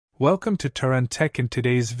Welcome to Turan Tech. In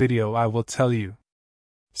today's video I will tell you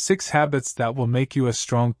 6 habits that will make you a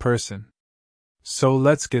strong person. So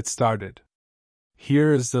let's get started.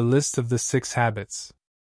 Here is the list of the 6 habits.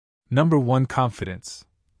 Number 1. Confidence.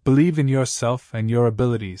 Believe in yourself and your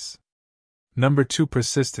abilities. Number 2.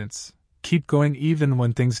 Persistence. Keep going even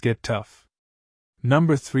when things get tough.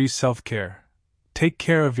 Number 3. Self-care. Take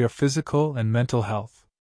care of your physical and mental health.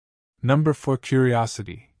 Number 4.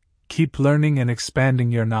 Curiosity. Keep learning and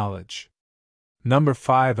expanding your knowledge. Number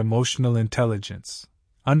 5. Emotional intelligence.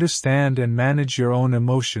 Understand and manage your own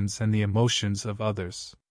emotions and the emotions of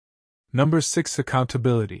others. Number 6.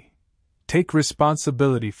 Accountability. Take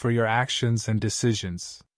responsibility for your actions and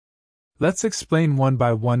decisions. Let's explain one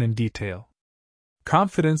by one in detail.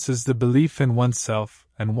 Confidence is the belief in oneself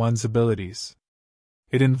and one's abilities.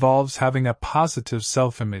 It involves having a positive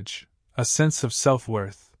self-image, a sense of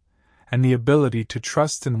self-worth, and the ability to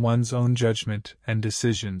trust in one's own judgment and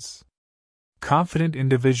decisions. Confident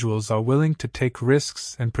individuals are willing to take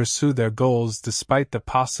risks and pursue their goals despite the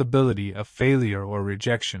possibility of failure or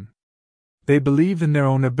rejection. They believe in their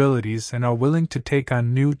own abilities and are willing to take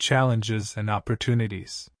on new challenges and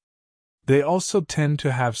opportunities. They also tend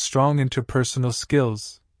to have strong interpersonal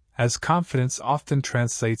skills, as confidence often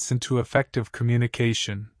translates into effective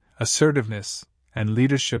communication, assertiveness, and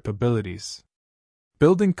leadership abilities.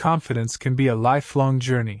 Building confidence can be a lifelong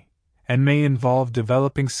journey, and may involve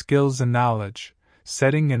developing skills and knowledge,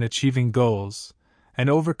 setting and achieving goals, and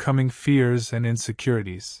overcoming fears and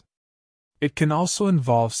insecurities. It can also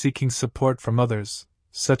involve seeking support from others,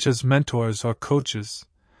 such as mentors or coaches,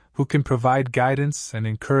 who can provide guidance and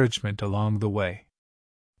encouragement along the way.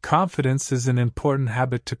 Confidence is an important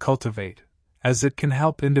habit to cultivate, as it can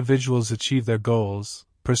help individuals achieve their goals,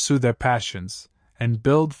 pursue their passions, and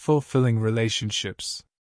build fulfilling relationships.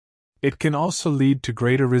 It can also lead to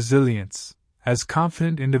greater resilience, as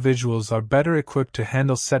confident individuals are better equipped to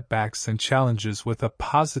handle setbacks and challenges with a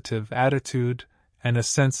positive attitude and a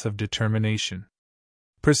sense of determination.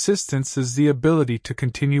 Persistence is the ability to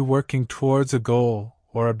continue working towards a goal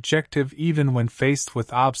or objective even when faced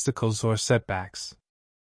with obstacles or setbacks.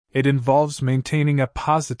 It involves maintaining a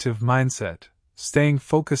positive mindset, staying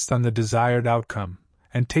focused on the desired outcome,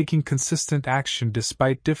 and taking consistent action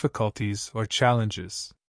despite difficulties or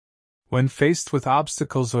challenges. When faced with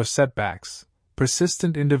obstacles or setbacks,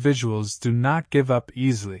 persistent individuals do not give up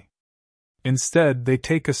easily. Instead, they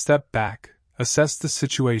take a step back, assess the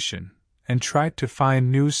situation, and try to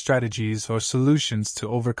find new strategies or solutions to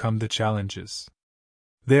overcome the challenges.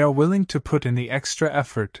 They are willing to put in the extra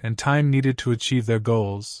effort and time needed to achieve their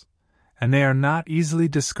goals, and they are not easily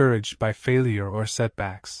discouraged by failure or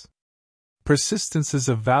setbacks. Persistence is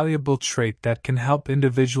a valuable trait that can help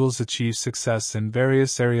individuals achieve success in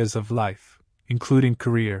various areas of life, including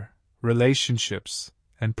career, relationships,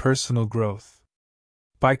 and personal growth.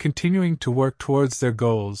 By continuing to work towards their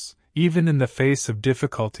goals, even in the face of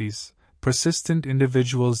difficulties, persistent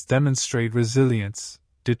individuals demonstrate resilience,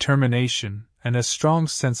 determination, and a strong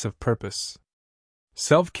sense of purpose.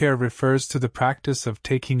 Self-care refers to the practice of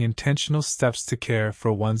taking intentional steps to care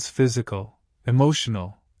for one's physical,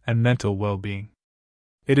 emotional, and mental well-being.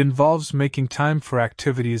 It involves making time for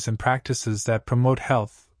activities and practices that promote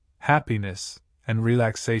health, happiness, and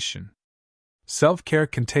relaxation. Self-care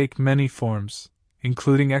can take many forms,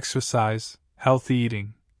 including exercise, healthy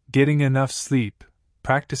eating, getting enough sleep,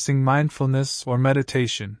 practicing mindfulness or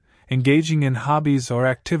meditation, engaging in hobbies or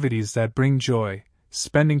activities that bring joy,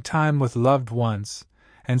 spending time with loved ones,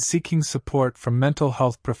 and seeking support from mental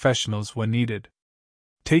health professionals when needed.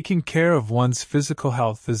 Taking care of one's physical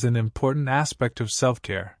health is an important aspect of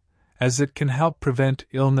self-care, as it can help prevent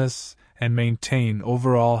illness and maintain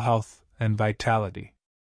overall health and vitality.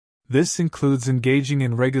 This includes engaging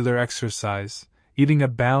in regular exercise, eating a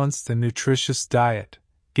balanced and nutritious diet,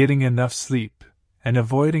 getting enough sleep, and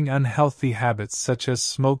avoiding unhealthy habits such as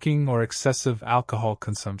smoking or excessive alcohol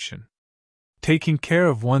consumption. Taking care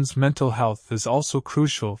of one's mental health is also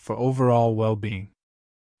crucial for overall well-being.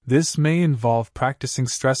 This may involve practicing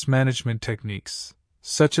stress management techniques,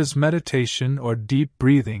 such as meditation or deep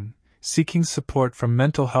breathing, seeking support from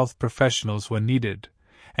mental health professionals when needed,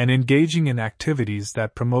 and engaging in activities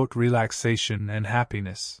that promote relaxation and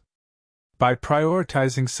happiness. By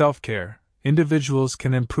prioritizing self-care, individuals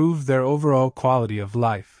can improve their overall quality of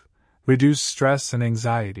life, reduce stress and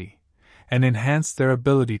anxiety, and enhance their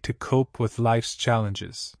ability to cope with life's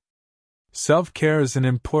challenges. Self-care is an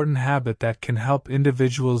important habit that can help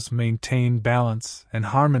individuals maintain balance and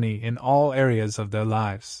harmony in all areas of their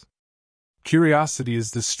lives. Curiosity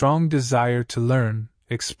is the strong desire to learn,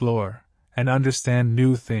 explore, and understand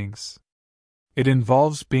new things. It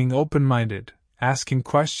involves being open-minded, asking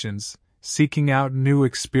questions, seeking out new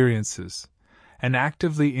experiences, and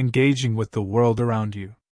actively engaging with the world around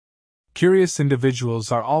you. Curious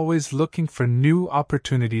individuals are always looking for new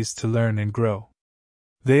opportunities to learn and grow.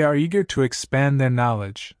 They are eager to expand their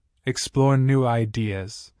knowledge, explore new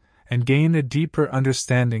ideas, and gain a deeper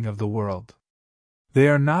understanding of the world. They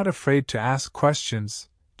are not afraid to ask questions,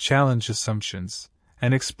 challenge assumptions,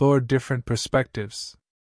 and explore different perspectives.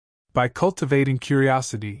 By cultivating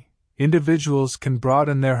curiosity, individuals can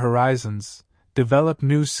broaden their horizons, develop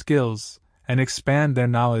new skills, and expand their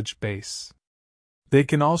knowledge base. They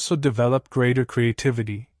can also develop greater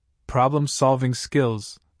creativity, problem-solving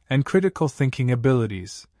skills, and critical thinking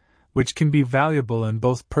abilities, which can be valuable in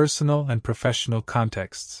both personal and professional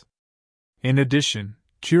contexts. In addition,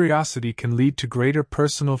 curiosity can lead to greater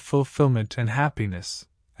personal fulfillment and happiness,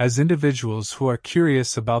 as individuals who are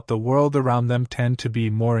curious about the world around them tend to be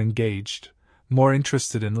more engaged, more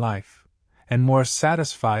interested in life, and more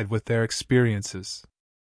satisfied with their experiences.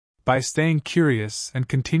 By staying curious and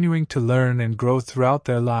continuing to learn and grow throughout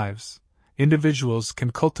their lives, individuals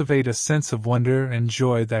can cultivate a sense of wonder and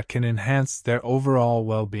joy that can enhance their overall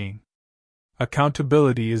well-being.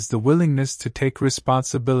 Accountability is the willingness to take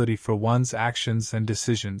responsibility for one's actions and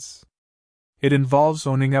decisions. It involves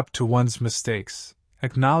owning up to one's mistakes,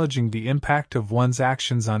 acknowledging the impact of one's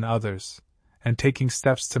actions on others, and taking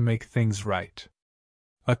steps to make things right.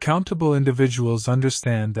 Accountable individuals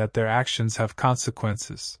understand that their actions have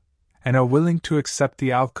consequences, and are willing to accept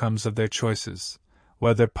the outcomes of their choices,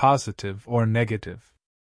 whether positive or negative.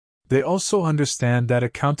 They also understand that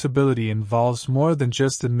accountability involves more than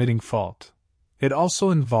just admitting fault. It also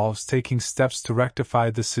involves taking steps to rectify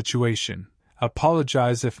the situation,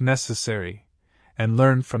 apologize if necessary, and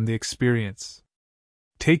learn from the experience.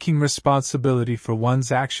 Taking responsibility for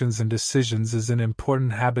one's actions and decisions is an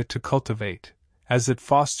important habit to cultivate, as it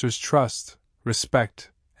fosters trust,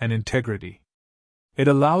 respect, and integrity. It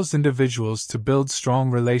allows individuals to build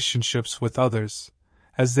strong relationships with others,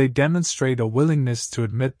 as they demonstrate a willingness to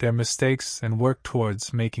admit their mistakes and work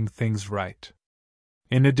towards making things right.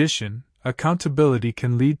 In addition, accountability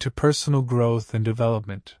can lead to personal growth and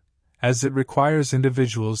development, as it requires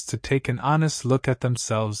individuals to take an honest look at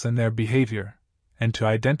themselves and their behavior, and to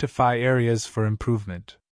identify areas for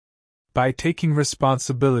improvement. By taking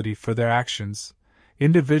responsibility for their actions,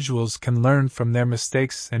 individuals can learn from their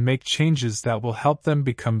mistakes and make changes that will help them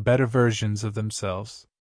become better versions of themselves.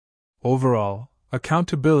 Overall,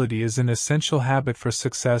 accountability is an essential habit for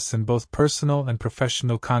success in both personal and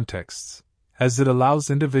professional contexts, as it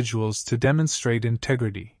allows individuals to demonstrate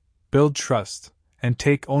integrity, build trust, and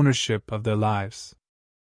take ownership of their lives.